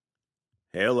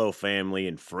Hello, family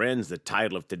and friends. The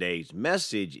title of today's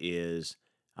message is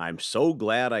I'm so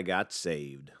glad I got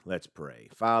saved. Let's pray.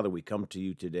 Father, we come to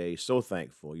you today so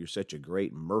thankful. You're such a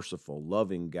great, merciful,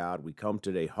 loving God. We come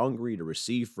today hungry to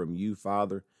receive from you,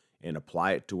 Father, and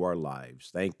apply it to our lives.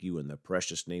 Thank you. In the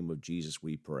precious name of Jesus,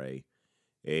 we pray.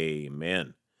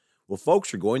 Amen. Well,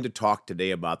 folks, we're going to talk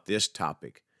today about this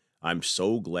topic. I'm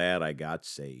so glad I got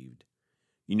saved.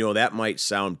 You know, that might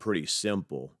sound pretty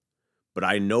simple, but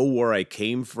I know where I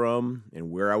came from and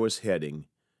where I was heading,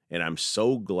 and I'm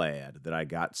so glad that I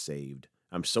got saved.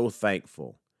 I'm so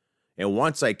thankful. And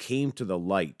once I came to the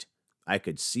light, I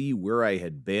could see where I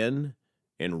had been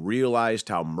and realized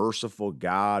how merciful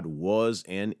God was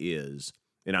and is.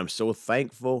 And I'm so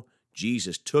thankful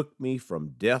Jesus took me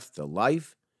from death to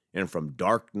life and from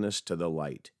darkness to the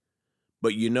light.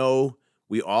 But you know,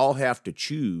 we all have to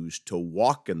choose to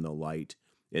walk in the light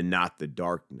and not the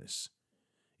darkness.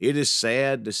 It is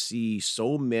sad to see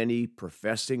so many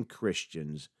professing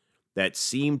Christians that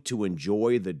seem to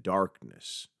enjoy the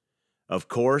darkness. Of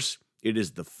course, it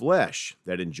is the flesh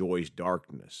that enjoys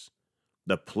darkness,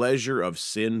 the pleasure of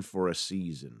sin for a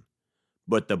season.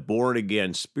 But the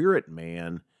born-again spirit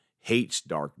man hates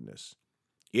darkness.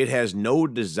 It has no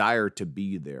desire to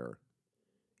be there.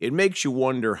 It makes you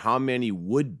wonder how many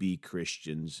would-be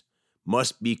Christians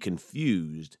must be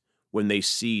confused when they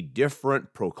see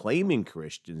different proclaiming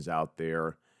Christians out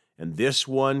there, and this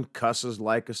one cusses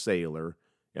like a sailor,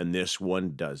 and this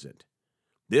one doesn't.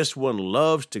 This one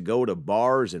loves to go to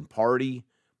bars and party,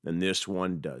 and this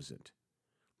one doesn't.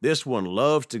 This one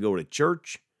loves to go to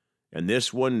church, and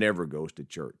this one never goes to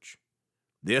church.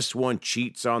 This one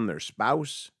cheats on their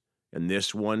spouse, and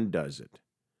this one doesn't.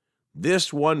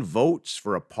 This one votes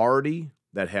for a party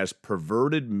that has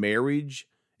perverted marriage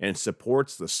and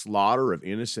supports the slaughter of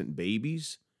innocent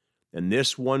babies, and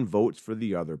this one votes for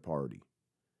the other party.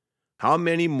 How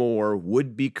many more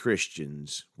would-be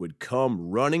Christians would come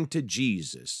running to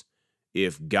Jesus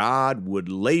if God would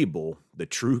label the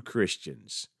true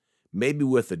Christians, maybe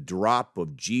with a drop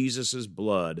of Jesus'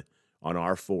 blood on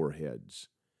our foreheads?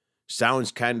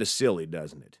 Sounds kind of silly,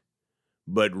 doesn't it?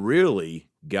 But really,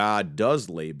 God does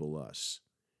label us.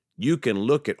 You can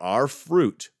look at our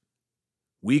fruit.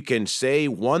 We can say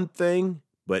one thing,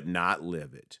 but not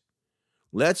live it.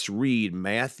 Let's read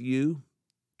Matthew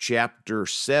chapter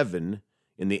 7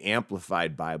 in the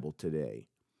Amplified Bible today.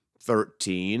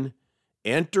 13,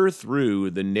 enter through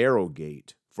the narrow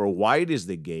gate, for wide is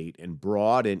the gate, and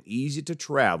broad and easy to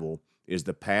travel is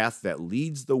the path that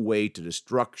leads the way to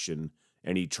destruction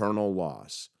and eternal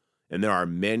loss, and there are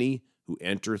many who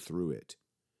enter through it.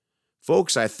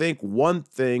 Folks, I think one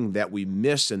thing that we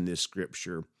miss in this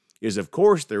scripture is, of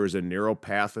course, there is a narrow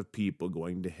path of people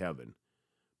going to heaven,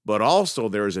 but also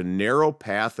there is a narrow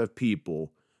path of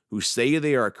people who say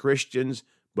they are Christians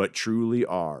but truly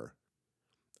are.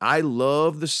 I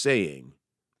love the saying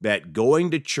that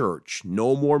going to church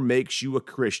no more makes you a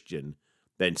Christian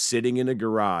than sitting in a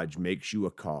garage makes you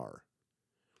a car.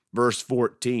 Verse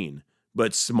 14,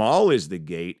 but small is the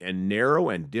gate and narrow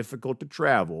and difficult to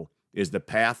travel is the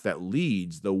path that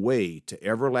leads the way to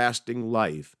everlasting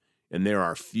life, and there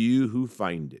are few who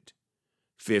find it.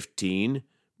 15,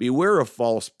 beware of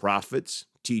false prophets,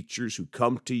 teachers who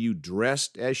come to you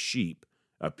dressed as sheep,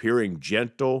 appearing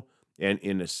gentle and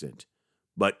innocent,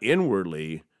 but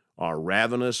inwardly are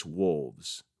ravenous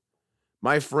wolves.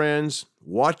 My friends,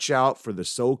 watch out for the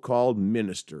so-called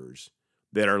ministers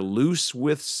that are loose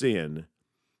with sin,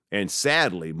 and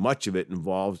sadly, much of it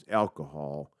involves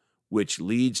alcohol, which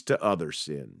leads to other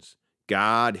sins.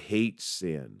 God hates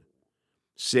sin.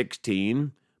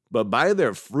 16, but by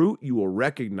their fruit you will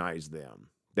recognize them.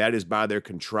 That is, by their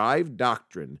contrived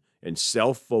doctrine and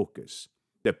self-focus.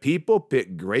 The people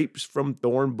pick grapes from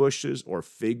thorn bushes or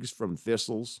figs from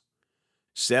thistles.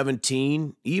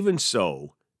 17, even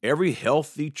so, every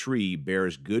healthy tree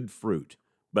bears good fruit,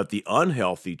 but the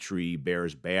unhealthy tree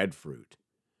bears bad fruit.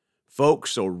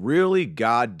 Folks, so really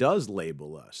God does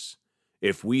label us.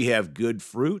 If we have good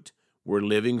fruit, we're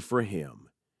living for Him.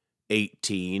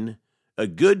 18, a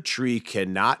good tree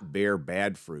cannot bear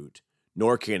bad fruit,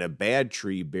 nor can a bad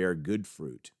tree bear good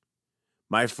fruit.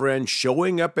 My friend,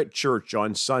 showing up at church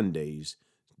on Sundays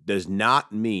does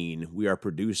not mean we are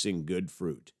producing good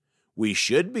fruit. We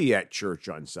should be at church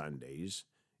on Sundays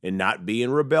and not be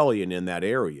in rebellion in that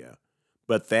area,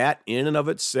 but that in and of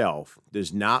itself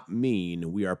does not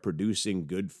mean we are producing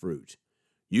good fruit.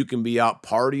 You can be out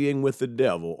partying with the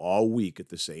devil all week at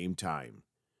the same time.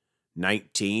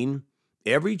 19,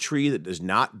 every tree that does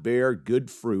not bear good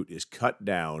fruit is cut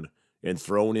down and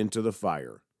thrown into the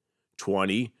fire.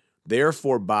 20,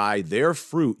 therefore by their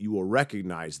fruit you will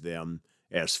recognize them,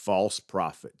 as false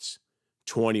prophets.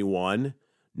 21,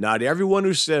 not everyone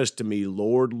who says to me,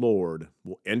 Lord, Lord,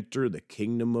 will enter the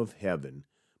kingdom of heaven,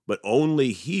 but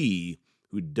only he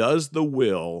who does the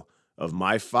will of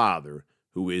my Father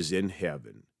who is in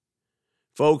heaven.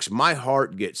 Folks, my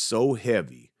heart gets so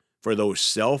heavy for those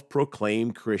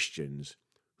self-proclaimed Christians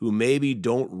who maybe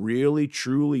don't really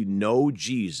truly know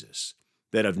Jesus,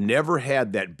 that have never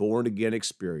had that born-again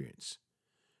experience.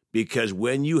 Because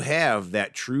when you have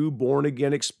that true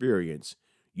born-again experience,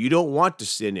 you don't want to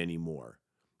sin anymore.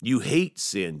 You hate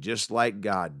sin just like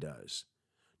God does.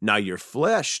 Now, your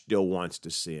flesh still wants to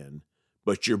sin,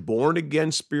 but your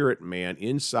born-again spirit man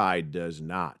inside does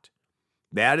not.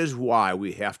 That is why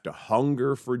we have to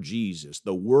hunger for Jesus,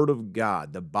 the Word of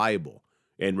God, the Bible,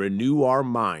 and renew our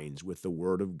minds with the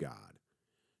Word of God.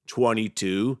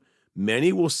 22,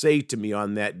 many will say to me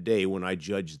on that day when I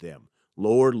judge them,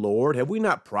 Lord, Lord, have we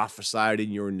not prophesied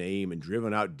in your name and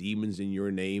driven out demons in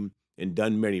your name and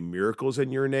done many miracles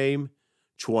in your name?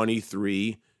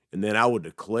 23, and then I will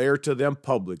declare to them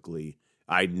publicly,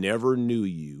 I never knew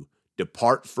you.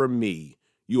 Depart from me.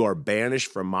 You are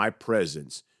banished from my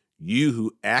presence, you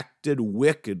who acted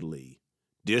wickedly,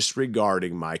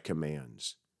 disregarding my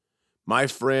commands. My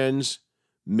friends,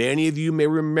 many of you may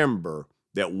remember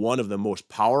that one of the most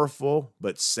powerful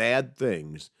but sad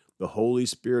things the Holy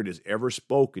Spirit has ever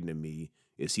spoken to me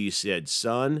is he said,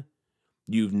 son,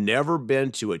 you've never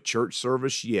been to a church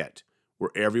service yet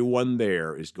where everyone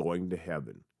there is going to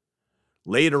heaven.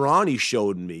 Later on, he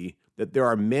showed me that there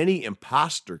are many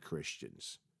imposter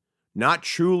Christians, not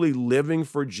truly living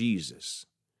for Jesus.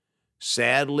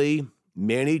 Sadly,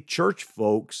 many church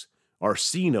folks are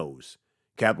CINOs,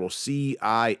 capital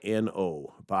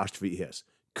C-I-N-O, apostrophe S,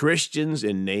 Christians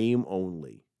in name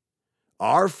only.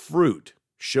 Our fruit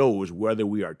shows whether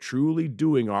we are truly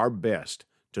doing our best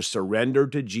to surrender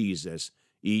to Jesus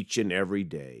each and every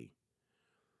day.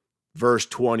 Verse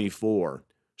 24,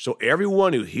 so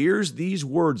everyone who hears these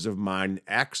words of mine and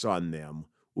acts on them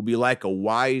will be like a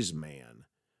wise man,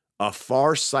 a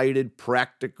far-sighted,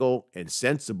 practical, and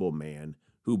sensible man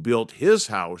who built his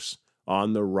house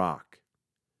on the rock.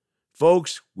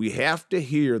 Folks, we have to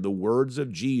hear the words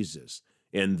of Jesus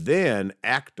and then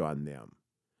act on them.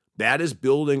 That is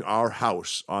building our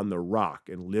house on the rock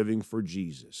and living for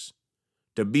Jesus.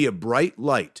 To be a bright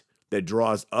light that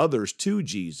draws others to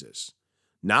Jesus,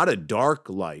 not a dark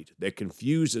light that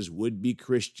confuses would-be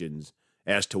Christians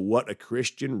as to what a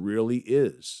Christian really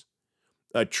is.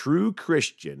 A true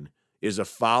Christian is a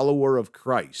follower of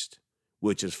Christ,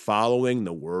 which is following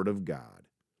the Word of God.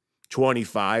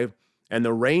 25, and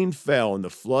the rain fell, and the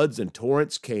floods and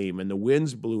torrents came, and the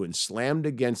winds blew and slammed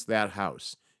against that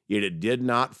house. Yet it did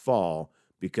not fall,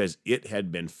 because it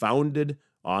had been founded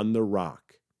on the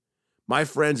rock. My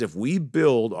friends, if we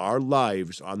build our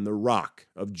lives on the rock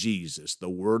of Jesus, the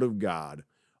Word of God,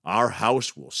 our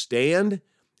house will stand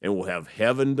and we'll have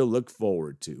heaven to look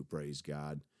forward to, praise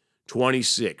God.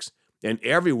 26, and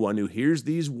everyone who hears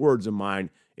these words of mine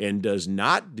and does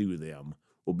not do them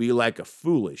will be like a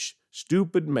foolish,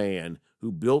 stupid man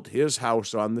who built his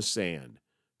house on the sand.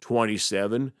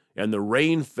 27, and the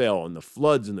rain fell, and the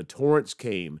floods and the torrents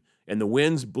came, and the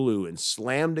winds blew and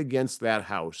slammed against that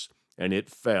house, and it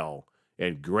fell,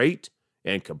 and great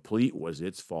and complete was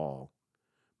its fall.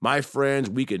 My friends,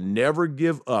 we can never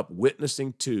give up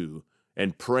witnessing to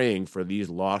and praying for these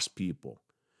lost people.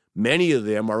 Many of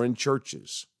them are in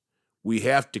churches. We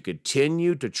have to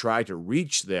continue to try to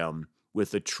reach them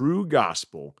with the true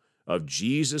gospel of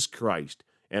Jesus Christ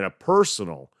and a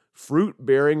personal,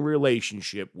 fruit-bearing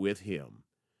relationship with him.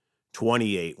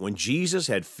 28, when Jesus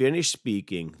had finished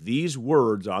speaking these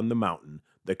words on the mountain,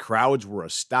 the crowds were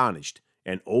astonished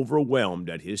and overwhelmed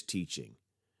at his teaching.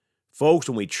 Folks,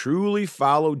 when we truly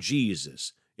follow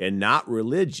Jesus and not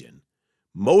religion,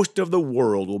 most of the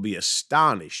world will be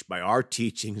astonished by our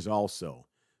teachings also,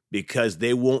 because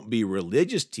they won't be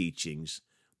religious teachings.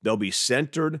 They'll be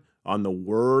centered on the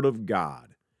Word of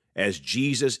God, as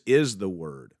Jesus is the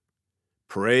Word.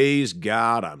 Praise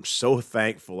God, I'm so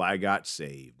thankful I got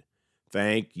saved.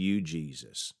 Thank you,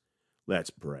 Jesus. Let's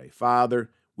pray.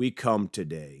 Father, we come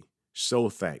today so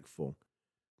thankful.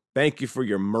 Thank you for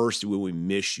your mercy when we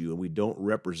miss you and we don't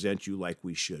represent you like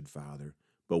we should, Father.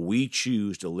 But we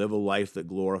choose to live a life that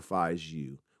glorifies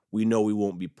you. We know we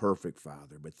won't be perfect,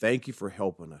 Father, but thank you for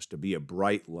helping us to be a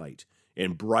bright light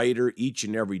and brighter each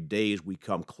and every day as we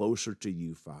come closer to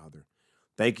you, Father.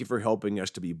 Thank you for helping us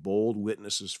to be bold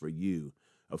witnesses for you,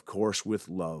 of course, with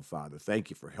love, Father. Thank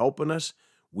you for helping us.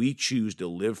 We choose to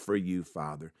live for you,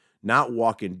 Father, not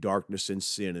walk in darkness and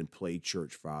sin and play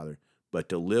church, Father, but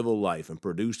to live a life and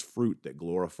produce fruit that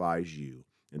glorifies you.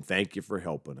 And thank you for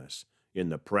helping us. in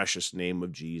the precious name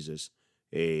of Jesus.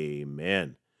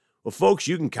 Amen. Well, folks,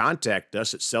 you can contact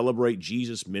us at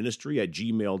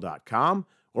celebratejesusministry@gmail.com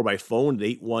or by phone at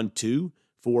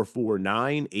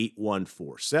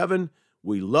 812-449-8147.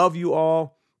 We love you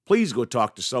all. Please go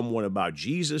talk to someone about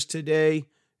Jesus today.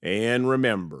 And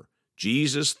remember,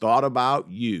 Jesus thought about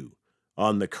you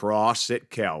on the cross at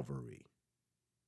Calvary.